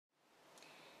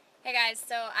Hey guys,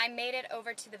 so I made it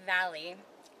over to the Valley.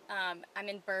 I'm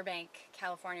in Burbank,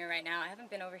 California right now. I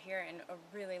haven't been over here in a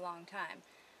really long time.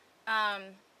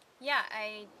 Yeah,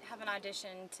 I have an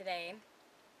audition today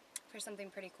for something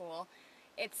pretty cool.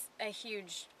 It's a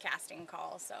huge casting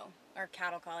call, or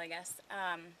cattle call, I guess.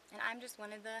 And I'm just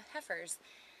one of the heifers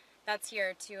that's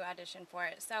here to audition for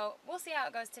it. So we'll see how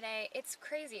it goes today. It's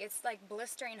crazy. It's like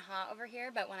blistering hot over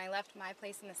here, but when I left my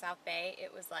place in the South Bay,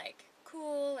 it was like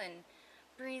cool and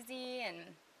breezy, and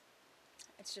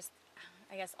it's just,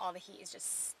 I guess all the heat is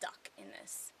just stuck in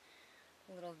this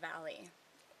little valley.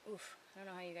 Oof, I don't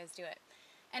know how you guys do it.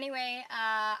 Anyway,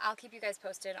 I'll keep you guys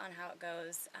posted on how it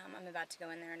goes. I'm about to go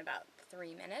in there in about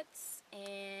 3 minutes,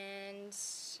 and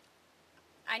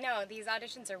I know these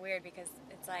auditions are weird because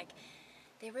it's like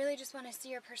they really just want to see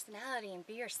your personality and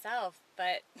be yourself,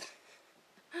 but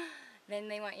then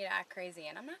they want you to act crazy,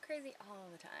 and I'm not crazy all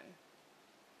the time.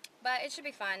 But it should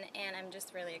be fun, and I'm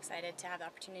just really excited to have the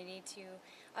opportunity to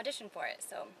audition for it.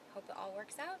 So hope it all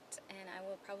works out, and I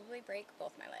will probably break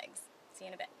both my legs. See you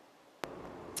in a bit.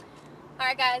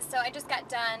 Alright guys, so I just got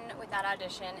done with that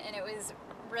audition, and it was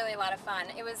really a lot of fun.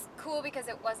 It was cool because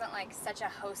it wasn't like such a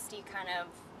hosty kind of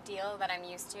deal that I'm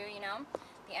used to, you know?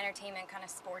 The entertainment kind of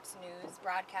sports news,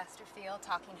 broadcaster feel,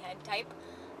 talking head type.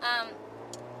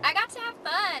 I got to have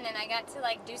fun, and I got to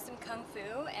like do some kung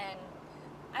fu, and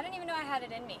I didn't even know I had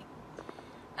it in me.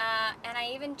 And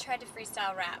I even tried to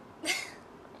freestyle rap.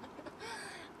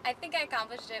 I think I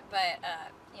accomplished it, but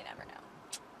you never know.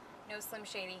 No Slim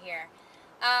Shady here.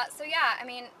 So yeah, I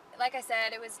mean, like I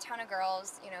said, it was a ton of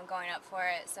girls, you know, going up for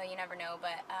it, so you never know,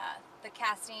 but the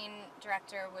casting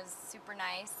director was super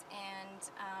nice, and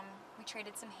we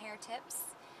traded some hair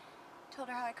tips. Told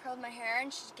her how I curled my hair,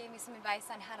 and she gave me some advice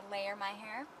on how to layer my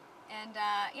hair. And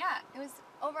yeah, it was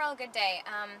overall a good day.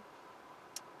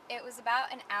 It was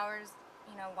about an hour's,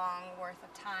 you know, long worth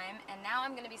of time, and now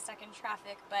I'm going to be stuck in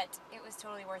traffic, but it was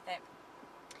totally worth it.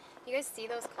 You guys see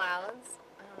those clouds?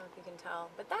 I don't know if you can tell,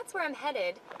 but that's where I'm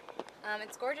headed.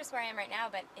 It's gorgeous where I am right now,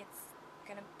 but it's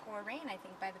going to pour rain, I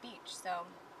think, by the beach, so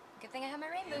good thing I have my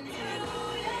rain boots.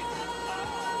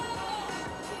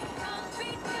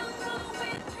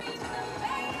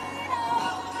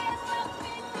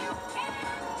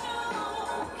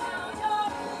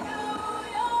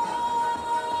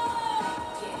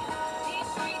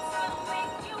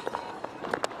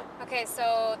 Okay,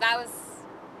 so that was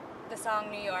the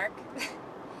song New York.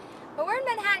 But we're in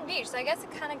Manhattan Beach, so I guess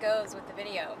it kind of goes with the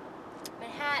video.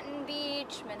 Manhattan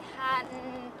Beach,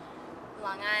 Manhattan,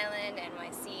 Long Island,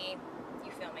 NYC,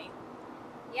 you feel me.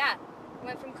 Yeah,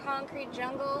 went from concrete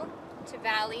jungle to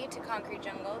valley to concrete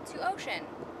jungle to ocean.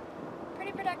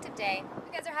 Pretty productive day.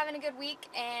 You guys are having a good week,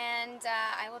 and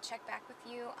I will check back with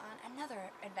you on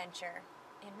another adventure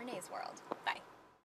in Renee's world. Bye.